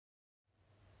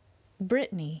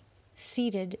Brittany,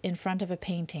 seated in front of a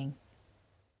painting.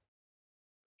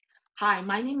 Hi,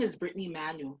 my name is Brittany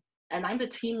Manu, and I'm the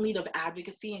team lead of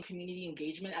advocacy and community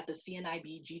engagement at the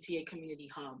CNIB GTA Community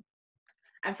Hub.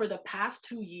 And for the past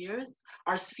 2 years,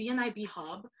 our CNIB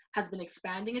Hub has been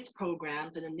expanding its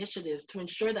programs and initiatives to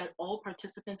ensure that all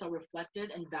participants are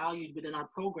reflected and valued within our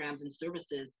programs and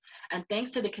services. And thanks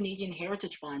to the Canadian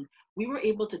Heritage Fund, we were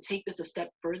able to take this a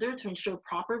step further to ensure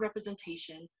proper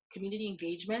representation, community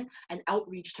engagement, and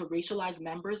outreach to racialized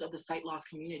members of the sight loss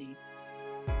community.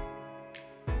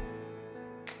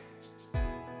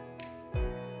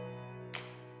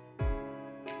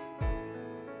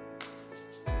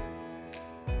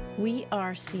 We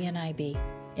are CNIB,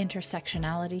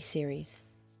 Intersectionality Series.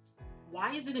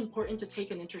 Why is it important to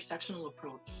take an intersectional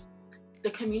approach?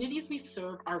 The communities we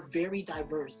serve are very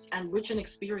diverse and rich in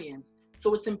experience,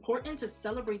 so it's important to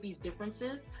celebrate these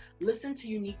differences, listen to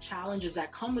unique challenges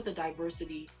that come with the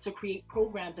diversity to create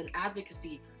programs and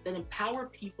advocacy that empower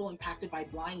people impacted by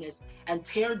blindness and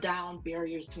tear down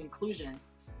barriers to inclusion.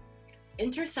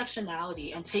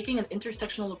 Intersectionality and taking an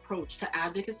intersectional approach to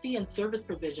advocacy and service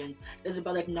provision is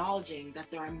about acknowledging that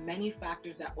there are many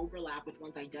factors that overlap with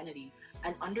one's identity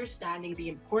and understanding the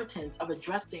importance of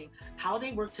addressing how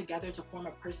they work together to form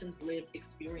a person's lived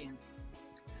experience.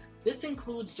 This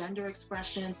includes gender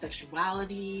expression,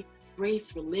 sexuality,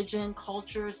 race, religion,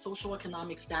 culture,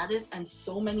 socioeconomic status, and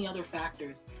so many other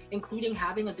factors, including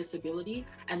having a disability,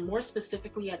 and more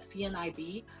specifically at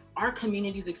CNIB, our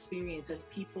community's experience as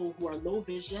people who are low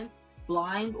vision,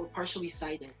 blind, or partially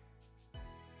sighted.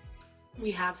 We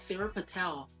have Sarah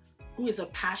Patel, who is a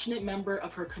passionate member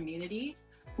of her community,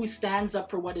 who stands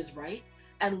up for what is right,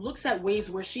 and looks at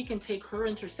ways where she can take her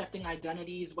intersecting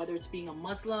identities, whether it's being a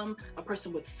Muslim, a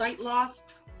person with sight loss,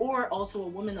 or also a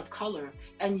woman of color,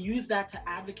 and use that to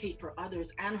advocate for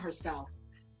others and herself.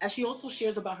 As she also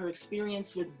shares about her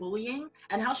experience with bullying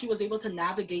and how she was able to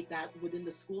navigate that within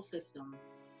the school system.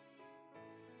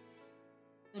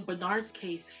 In Bernard's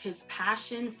case, his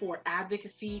passion for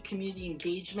advocacy, community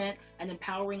engagement, and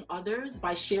empowering others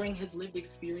by sharing his lived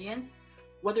experience,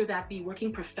 whether that be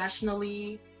working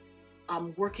professionally,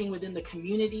 working within the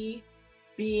community,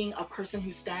 being a person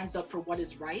who stands up for what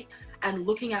is right, and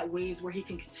looking at ways where he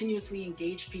can continuously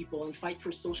engage people and fight for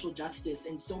social justice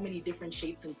in so many different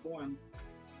shapes and forms.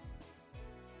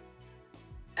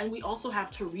 And we also have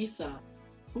Teresa,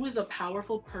 who is a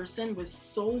powerful person with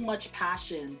so much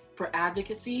passion for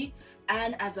advocacy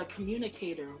and as a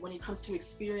communicator when it comes to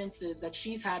experiences that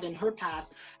she's had in her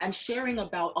past and sharing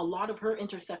about a lot of her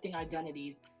intersecting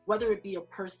identities, whether it be a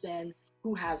person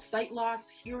who has sight loss,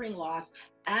 hearing loss,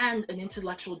 and an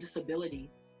intellectual disability.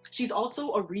 She's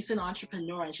also a recent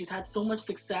entrepreneur, and she's had so much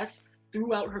success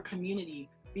throughout her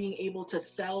community, being able to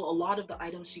sell a lot of the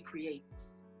items she creates.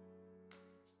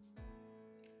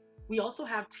 We also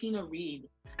have Tina Reed,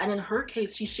 and in her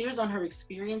case, she shares on her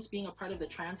experience being a part of the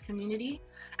trans community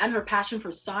and her passion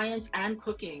for science and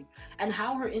cooking, and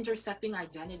how her intersecting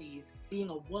identities, being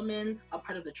a woman, a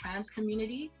part of the trans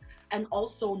community, and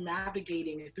also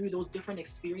navigating through those different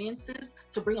experiences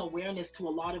to bring awareness to a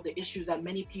lot of the issues that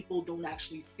many people don't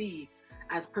actually see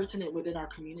as pertinent within our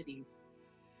communities.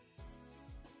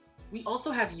 We also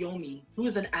have Yomi, who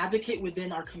is an advocate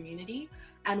within our community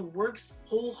and works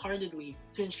wholeheartedly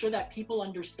to ensure that people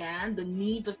understand the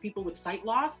needs of people with sight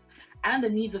loss and the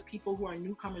needs of people who are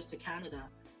newcomers to Canada.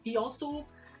 He also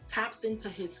taps into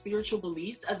his spiritual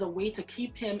beliefs as a way to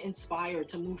keep him inspired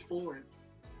to move forward.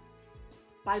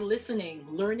 By listening,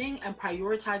 learning, and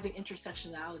prioritizing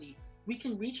intersectionality, we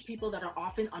can reach people that are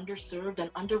often underserved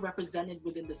and underrepresented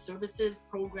within the services,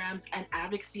 programs, and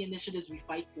advocacy initiatives we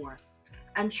fight for,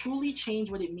 and truly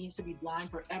change what it means to be blind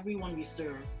for everyone we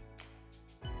serve.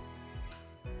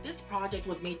 This project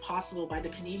was made possible by the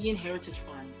Canadian Heritage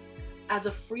Fund as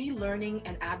a free learning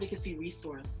and advocacy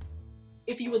resource.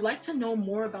 If you would like to know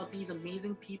more about these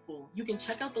amazing people, you can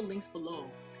check out the links below.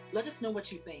 Let us know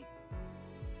what you think.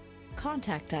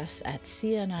 Contact us at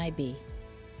CNIB.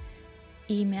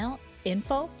 Email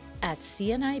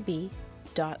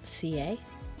info@cnib.ca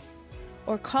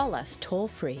or call us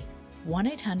toll-free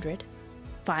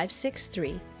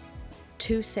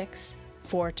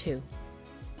 1-800-563-2642.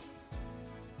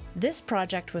 This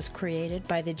project was created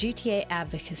by the GTA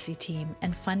Advocacy Team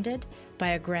and funded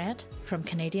by a grant from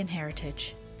Canadian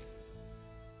Heritage.